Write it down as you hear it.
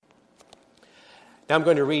Now I'm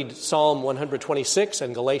going to read Psalm 126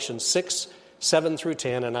 and Galatians 6, 7 through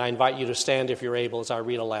 10, and I invite you to stand if you're able as I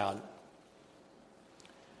read aloud.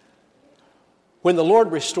 When the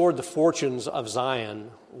Lord restored the fortunes of Zion,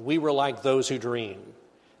 we were like those who dream.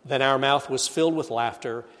 Then our mouth was filled with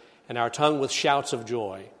laughter, and our tongue with shouts of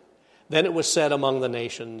joy. Then it was said among the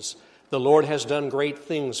nations, the Lord has done great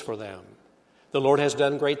things for them. The Lord has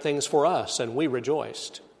done great things for us, and we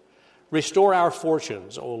rejoiced. Restore our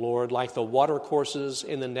fortunes, O Lord, like the watercourses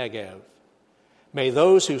in the Negev. May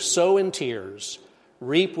those who sow in tears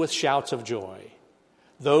reap with shouts of joy.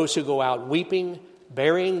 Those who go out weeping,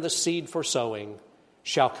 burying the seed for sowing,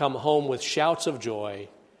 shall come home with shouts of joy,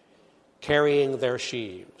 carrying their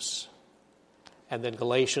sheaves. And then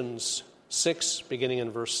Galatians 6, beginning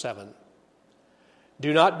in verse 7.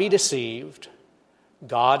 Do not be deceived.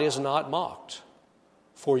 God is not mocked.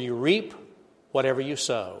 For you reap whatever you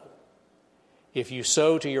sow. If you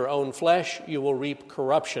sow to your own flesh, you will reap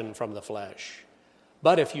corruption from the flesh.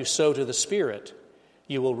 But if you sow to the Spirit,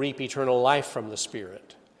 you will reap eternal life from the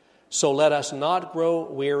Spirit. So let us not grow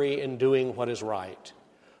weary in doing what is right,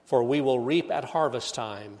 for we will reap at harvest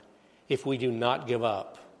time if we do not give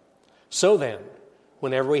up. So then,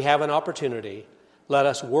 whenever we have an opportunity, let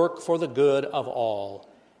us work for the good of all,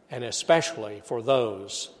 and especially for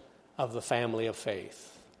those of the family of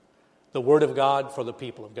faith. The word of God for the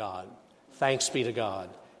people of God. Thanks be to God.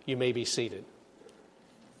 You may be seated.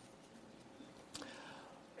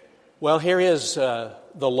 Well, here is the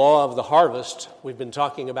law of the harvest. We've been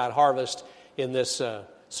talking about harvest in this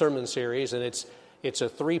sermon series, and it's a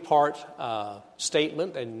three-part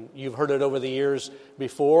statement, and you've heard it over the years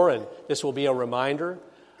before, and this will be a reminder.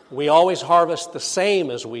 We always harvest the same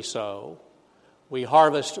as we sow. We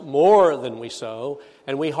harvest more than we sow,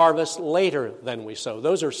 and we harvest later than we sow.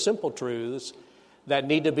 Those are simple truths that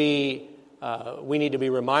we need to be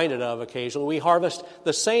reminded of occasionally. We harvest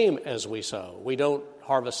the same as we sow. We don't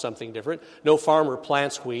harvest something different. No farmer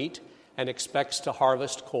plants wheat and expects to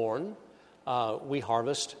harvest corn. We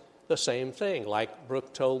harvest the same thing, like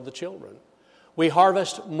Brooke told the children. We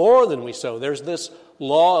harvest more than we sow. There's this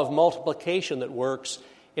law of multiplication that works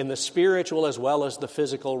in the spiritual as well as the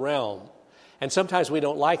physical realm. And sometimes we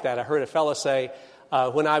don't like that. I heard a fellow say,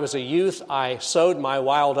 when I was a youth, I sowed my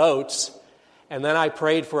wild oats, and then I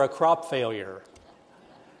prayed for a crop failure.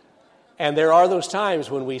 And there are those times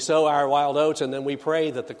when we sow our wild oats and then we pray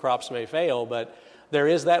that the crops may fail, but there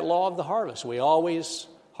is that law of the harvest. We always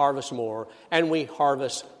harvest more, and we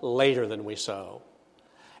harvest later than we sow.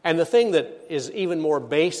 And the thing that is even more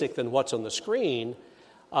basic than what's on the screen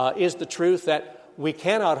is the truth that we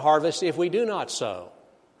cannot harvest if we do not sow.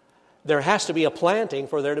 There has to be a planting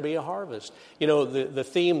for there to be a harvest. You know, the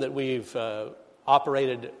theme that we've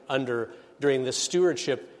operated under during this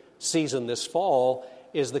stewardship season this fall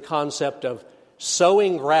is the concept of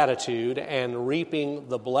sowing gratitude and reaping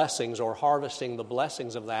the blessings or harvesting the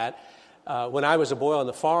blessings of that. When I was a boy on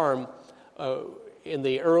the farm, in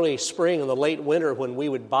the early spring and the late winter when we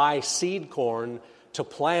would buy seed corn to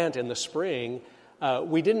plant in the spring,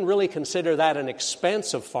 we didn't really consider that an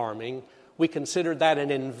expense of farming. We considered that an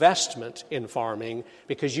investment in farming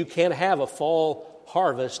because you can't have a fall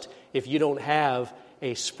harvest if you don't have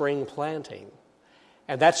a spring planting.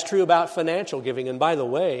 And that's true about financial giving. And by the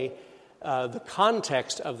way, the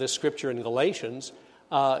context of this scripture in Galatians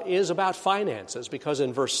is about finances, because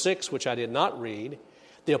in verse 6, which I did not read,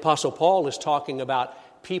 the Apostle Paul is talking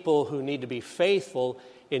about people who need to be faithful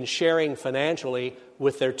in sharing financially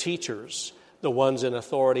with their teachers, the ones in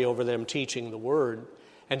authority over them teaching the word.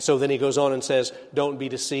 And so then he goes on and says, don't be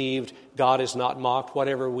deceived, God is not mocked.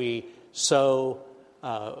 Whatever we sow,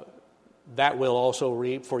 that will also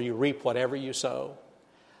reap, for you reap whatever you sow.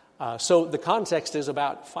 So the context is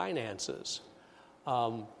about finances.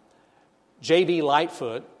 J.B.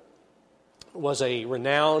 Lightfoot was a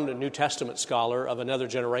renowned New Testament scholar of another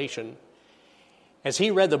generation. As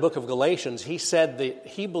he read the book of Galatians, he said that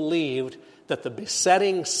he believed that the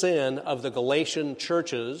besetting sin of the Galatian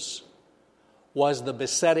churches was the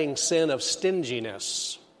besetting sin of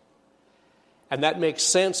stinginess. And that makes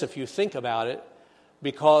sense if you think about it,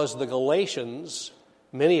 because the Galatians,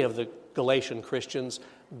 many of the Galatian Christians,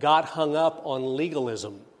 got hung up on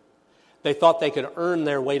legalism. They thought they could earn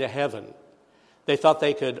their way to heaven. They thought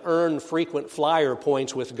they could earn frequent flyer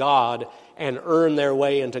points with God and earn their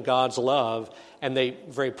way into God's love. And they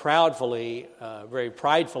very pridefully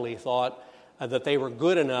thought that they were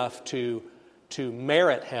good enough to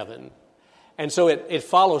merit heaven. And so it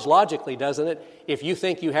follows logically, doesn't it? If you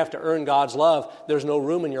think you have to earn God's love, there's no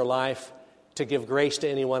room in your life to give grace to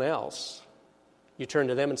anyone else. You turn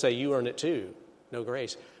to them and say, you earn it too. No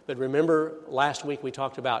grace. But remember, last week we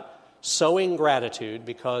talked about sowing gratitude,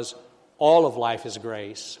 because all of life is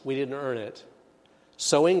grace. We didn't earn it.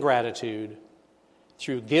 Sowing gratitude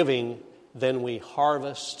through giving, then we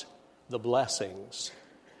harvest the blessings.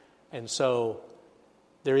 And so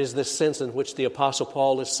there is this sense in which the Apostle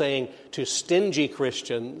Paul is saying to stingy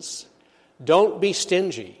Christians, don't be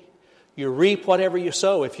stingy. You reap whatever you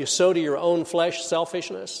sow. If you sow to your own flesh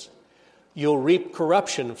selfishness, you'll reap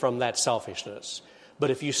corruption from that selfishness. But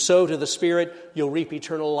if you sow to the Spirit, you'll reap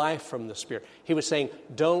eternal life from the Spirit. He was saying,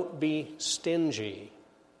 don't be stingy.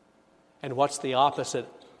 And what's the opposite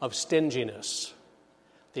of stinginess?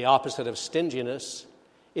 The opposite of stinginess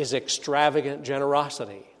is extravagant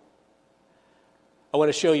generosity. I want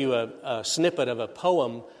to show you a snippet of a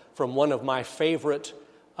poem from one of my favorite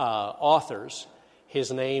authors.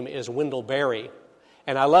 His name is Wendell Berry.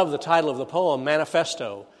 And I love the title of the poem,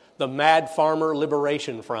 Manifesto, The Mad Farmer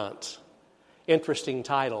Liberation Front. Interesting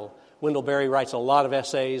title. Wendell Berry writes a lot of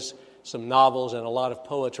essays, some novels, and a lot of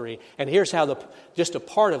poetry. And here's how just a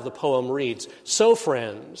part of the poem reads. So,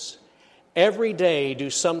 friends, every day do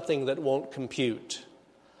something that won't compute.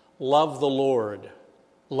 Love the Lord.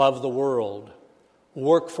 Love the world.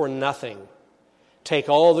 Work for nothing. Take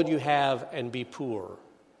all that you have and be poor.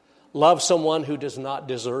 Love someone who does not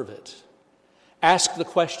deserve it. Ask the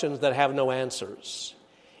questions that have no answers.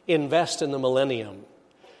 Invest in the millennium.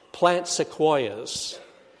 Plant sequoias.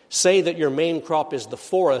 Say that your main crop is the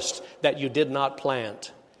forest that you did not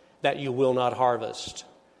plant, that you will not harvest.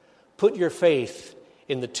 Put your faith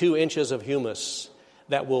in the 2 inches of humus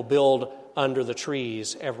that will build under the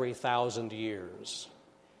trees every 1,000 years.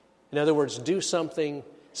 In other words, do something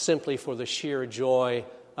simply for the sheer joy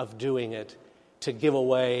of doing it, to give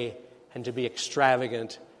away and to be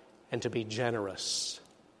extravagant and to be generous.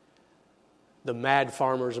 The Mad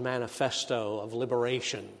Farmer's Manifesto of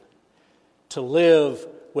liberation. To live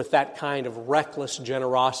with that kind of reckless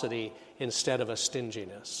generosity instead of a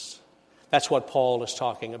stinginess. That's what Paul is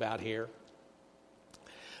talking about here.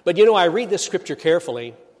 But I read this scripture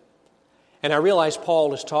carefully, and I realize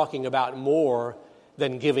Paul is talking about more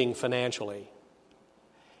than giving financially.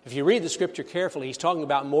 If you read the scripture carefully, he's talking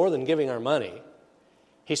about more than giving our money.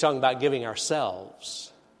 He's talking about giving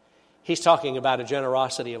ourselves. He's talking about a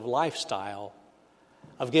generosity of lifestyle,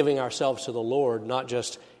 of giving ourselves to the Lord, not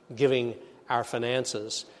just giving our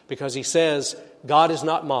finances. Because he says, God is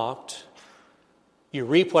not mocked. You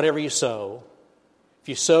reap whatever you sow. If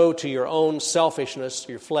you sow to your own selfishness,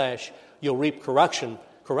 your flesh, you'll reap corruption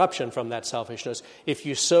from that selfishness. If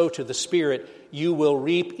you sow to the Spirit, you will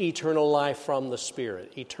reap eternal life from the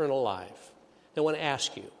Spirit, eternal life. I want to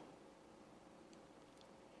ask you,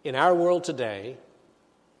 in our world today,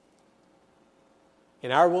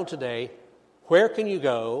 where can you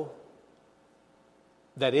go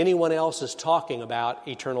that anyone else is talking about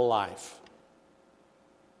eternal life?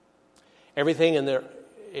 Everything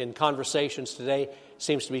in conversations today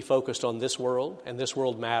seems to be focused on this world, and this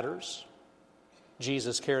world matters.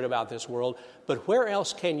 Jesus cared about this world. But where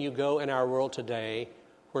else can you go in our world today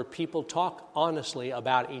where people talk honestly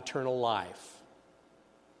about eternal life?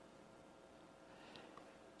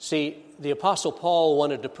 See, the Apostle Paul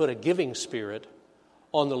wanted to put a giving spirit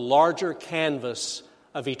on the larger canvas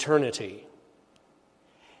of eternity.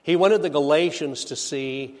 He wanted the Galatians to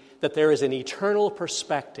see that there is an eternal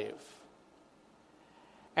perspective,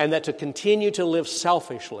 and that to continue to live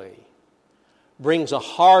selfishly brings a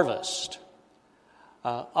harvest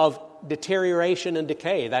of deterioration and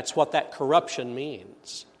decay. That's what that corruption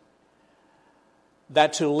means.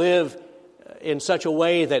 That to live in such a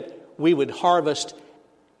way that we would harvest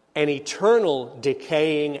an eternal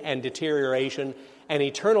decaying and deterioration, an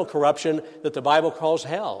eternal corruption that the Bible calls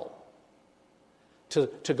hell.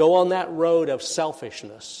 To go on that road of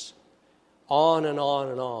selfishness, on and on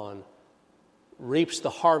and on, reaps the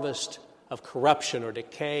harvest of corruption or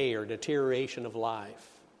decay or deterioration of life.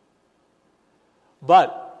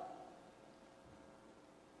 But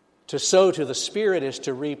to sow to the Spirit is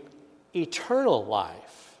to reap eternal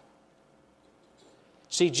life.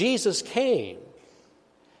 See, Jesus came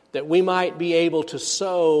that we might be able to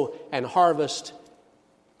sow and harvest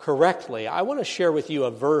correctly. I want to share with you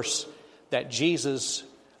a verse that Jesus,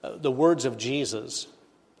 the words of Jesus,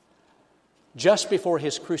 just before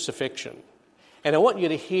his crucifixion. And I want you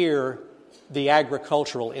to hear the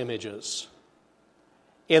agricultural images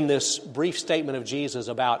in this brief statement of Jesus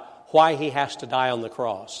about why he has to die on the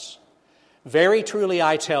cross. Very truly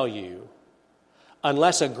I tell you,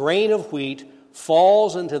 unless a grain of wheat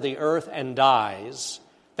falls into the earth and dies,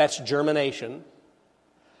 that's germination,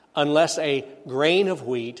 unless a grain of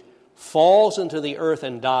wheat falls into the earth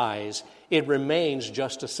and dies, it remains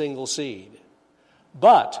just a single seed.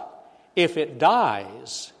 But if it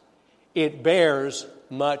dies, it bears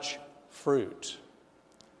much fruit.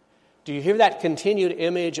 Do you hear that continued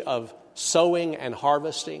image of sowing and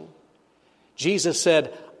harvesting? Jesus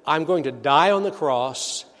said, I'm going to die on the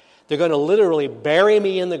cross. They're going to literally bury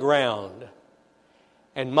me in the ground.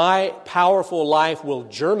 And my powerful life will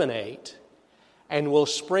germinate and will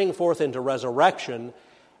spring forth into resurrection.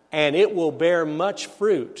 And it will bear much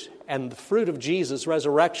fruit. And the fruit of Jesus'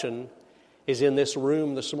 resurrection is in this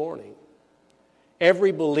room this morning.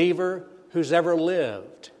 Every believer who's ever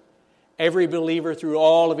lived, every believer through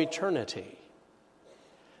all of eternity,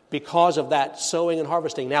 because of that sowing and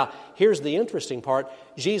harvesting. Now, here's the interesting part.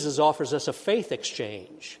 Jesus offers us a faith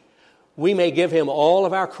exchange. We may give him all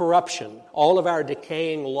of our corruption, all of our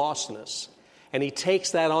decaying lostness, and he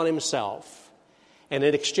takes that on himself. And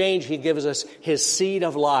in exchange, he gives us his seed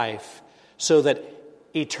of life so that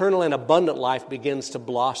eternal and abundant life begins to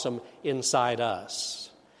blossom inside us.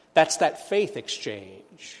 That's that faith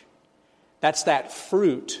exchange. That's that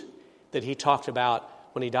fruit that he talked about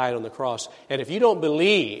when he died on the cross. And if you don't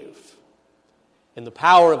believe in the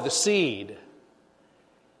power of the seed,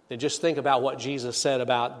 then just think about what Jesus said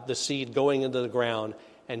about the seed going into the ground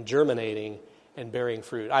and germinating and bearing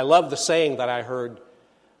fruit. I love the saying that I heard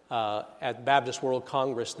at Baptist World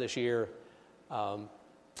Congress this year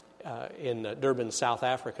in Durban, South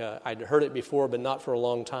Africa. I'd heard it before, but not for a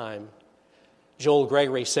long time. Joel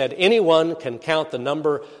Gregory said, anyone can count the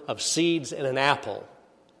number of seeds in an apple,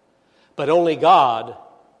 but only God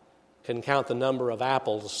can count the number of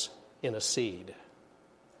apples in a seed.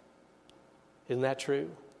 Isn't that true?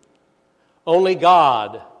 Only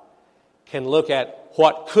God can look at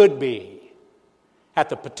what could be, at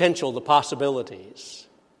the potential, the possibilities,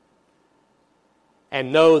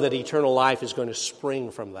 and know that eternal life is going to spring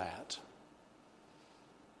from that.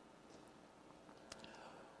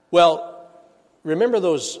 Well, remember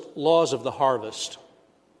those laws of the harvest,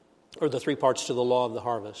 or the three parts to the law of the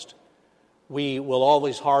harvest. We will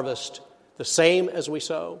always harvest the same as we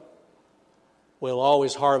sow. We'll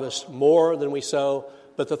always harvest more than we sow.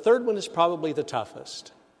 But the third one is probably the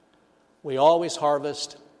toughest. We always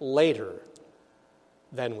harvest later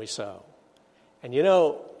than we sow. And you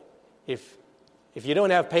know, if you don't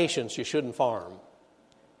have patience, you shouldn't farm.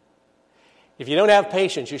 If you don't have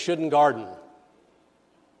patience, you shouldn't garden.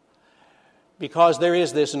 Because there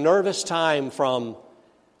is this nervous time from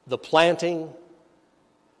the planting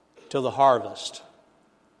to the harvest.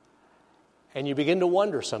 And you begin to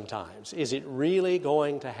wonder sometimes, is it really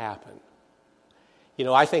going to happen? You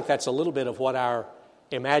know, I think that's a little bit of what our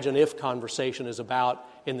Imagine If conversation is about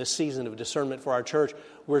in the season of discernment for our church.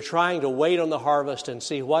 We're trying to wait on the harvest and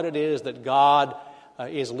see what it is that God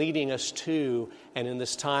is leading us to. And in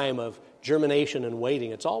this time of germination and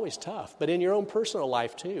waiting, it's always tough. But in your own personal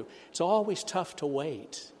life too, it's always tough to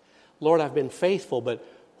wait. Lord, I've been faithful, but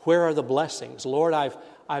where are the blessings? Lord,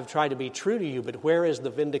 I've tried to be true to you, but where is the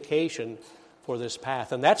vindication for this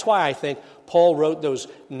path? And that's why I think Paul wrote those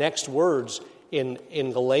next words in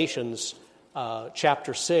Galatians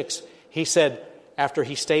chapter 6. He said, after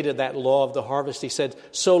he stated that law of the harvest, he said,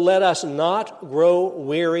 so let us not grow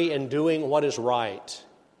weary in doing what is right,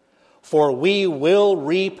 for we will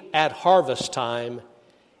reap at harvest time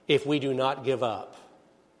if we do not give up.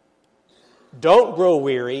 Don't grow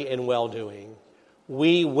weary in well-doing.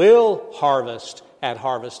 We will harvest at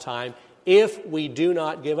harvest time if we do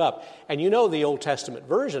not give up. And you know the Old Testament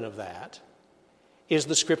version of that is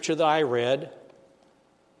the scripture that I read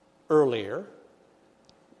earlier,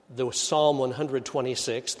 the Psalm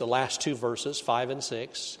 126, the last two verses, 5 and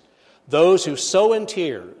 6. Those who sow in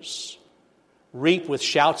tears reap with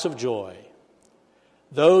shouts of joy.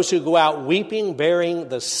 Those who go out weeping, bearing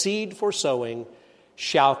the seed for sowing,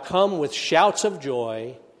 shall come with shouts of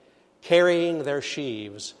joy, carrying their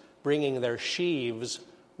sheaves, bringing their sheaves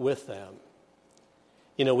with them.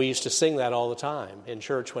 You know, we used to sing that all the time in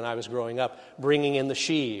church when I was growing up, bringing in the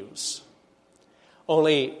sheaves.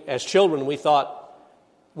 Only as children we thought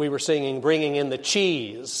we were singing bringing in the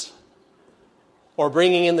cheese or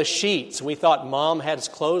bringing in the sheets. We thought Mom had his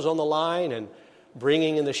clothes on the line and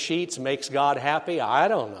bringing in the sheets makes God happy. I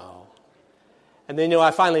don't know. And then,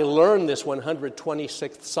 I finally learned this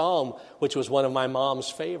 126th Psalm, which was one of my mom's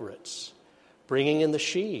favorites, bringing in the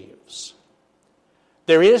sheaves.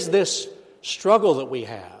 There is this struggle that we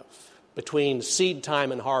have between seed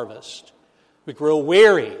time and harvest. We grow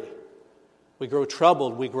weary. We grow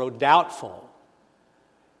troubled. We grow doubtful.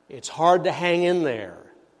 It's hard to hang in there.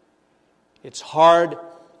 It's hard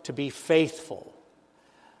to be faithful.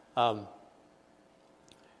 But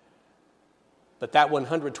that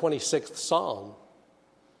 126th Psalm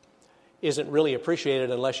isn't really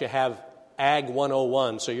appreciated unless you have Ag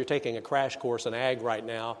 101. So you're taking a crash course in Ag right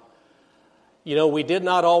now. You know, we did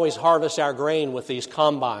not always harvest our grain with these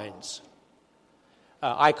combines.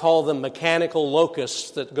 I call them mechanical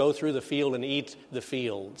locusts that go through the field and eat the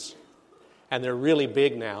fields. And they're really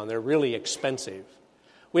big now, and they're really expensive.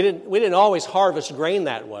 We didn't always harvest grain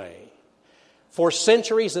that way. For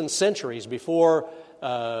centuries and centuries before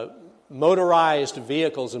motorized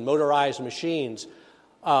vehicles and motorized machines,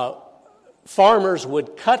 farmers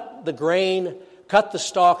would cut the grain, cut the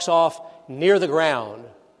stalks off near the ground.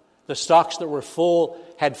 The stalks that were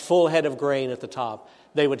had full head of grain at the top.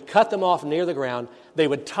 They would cut them off near the ground. They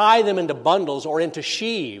would tie them into bundles or into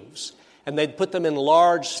sheaves, and they'd put them in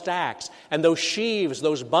large stacks. And those sheaves,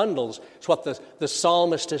 those bundles, is what the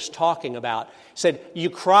psalmist is talking about. He said, you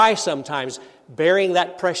cry sometimes bearing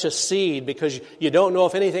that precious seed because you don't know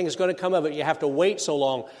if anything is going to come of it. You have to wait so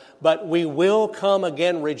long. But we will come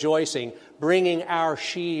again rejoicing, bringing our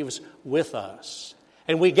sheaves with us.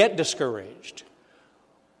 And we get discouraged.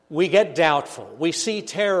 We get doubtful. We see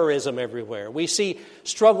terrorism everywhere. We see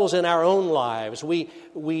struggles in our own lives. We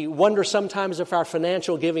wonder sometimes if our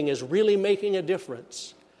financial giving is really making a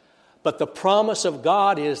difference. But the promise of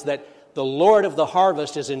God is that the Lord of the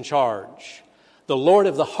harvest is in charge. The Lord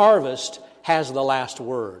of the harvest has the last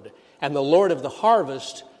word. And the Lord of the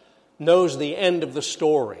harvest knows the end of the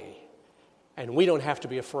story. And we don't have to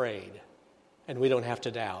be afraid. And we don't have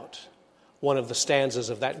to doubt. One of the stanzas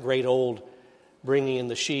of that great old Bringing in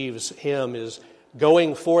the Sheaves hymn is,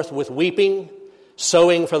 going forth with weeping,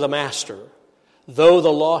 sowing for the Master. Though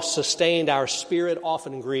the loss sustained, our spirit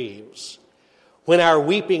often grieves. When our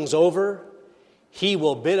weeping's over, He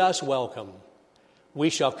will bid us welcome. We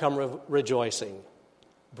shall come rejoicing,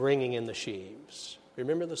 bringing in the sheaves.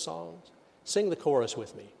 Remember the songs? Sing the chorus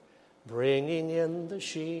with me. Bringing in the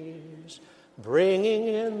sheaves, bringing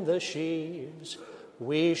in the sheaves.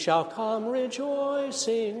 We shall come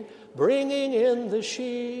rejoicing, bringing in the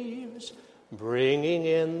sheaves, bringing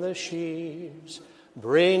in the sheaves,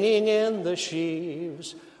 bringing in the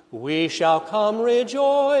sheaves. We shall come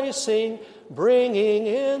rejoicing, bringing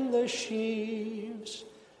in the sheaves.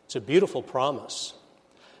 It's a beautiful promise.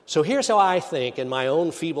 So here's how I think, in my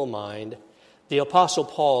own feeble mind, the Apostle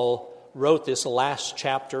Paul wrote this last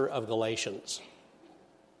chapter of Galatians.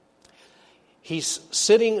 He's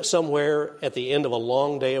sitting somewhere at the end of a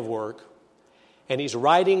long day of work, and he's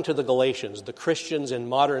writing to the Galatians, the Christians in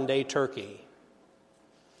modern-day Turkey.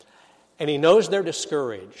 And he knows they're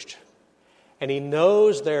discouraged, and he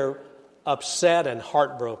knows they're upset and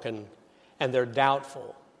heartbroken, and they're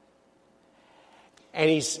doubtful.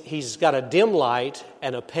 And he's got a dim light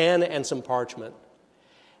and a pen and some parchment,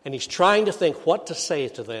 and he's trying to think what to say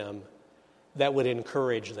to them that would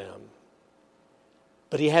encourage them.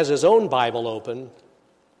 But he has his own Bible open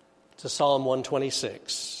to Psalm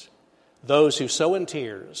 126. Those who sow in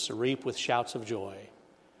tears reap with shouts of joy.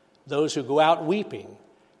 Those who go out weeping,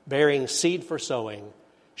 bearing seed for sowing,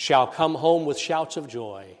 shall come home with shouts of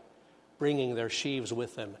joy, bringing their sheaves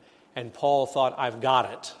with them. And Paul thought, I've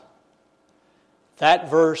got it.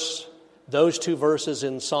 That verse, those two verses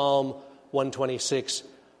in Psalm 126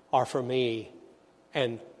 are for me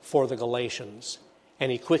and for the Galatians.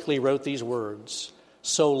 And he quickly wrote these words.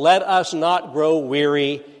 So let us not grow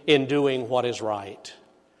weary in doing what is right,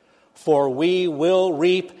 for we will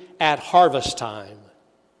reap at harvest time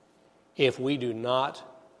if we do not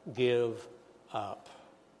give up.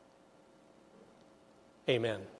 Amen.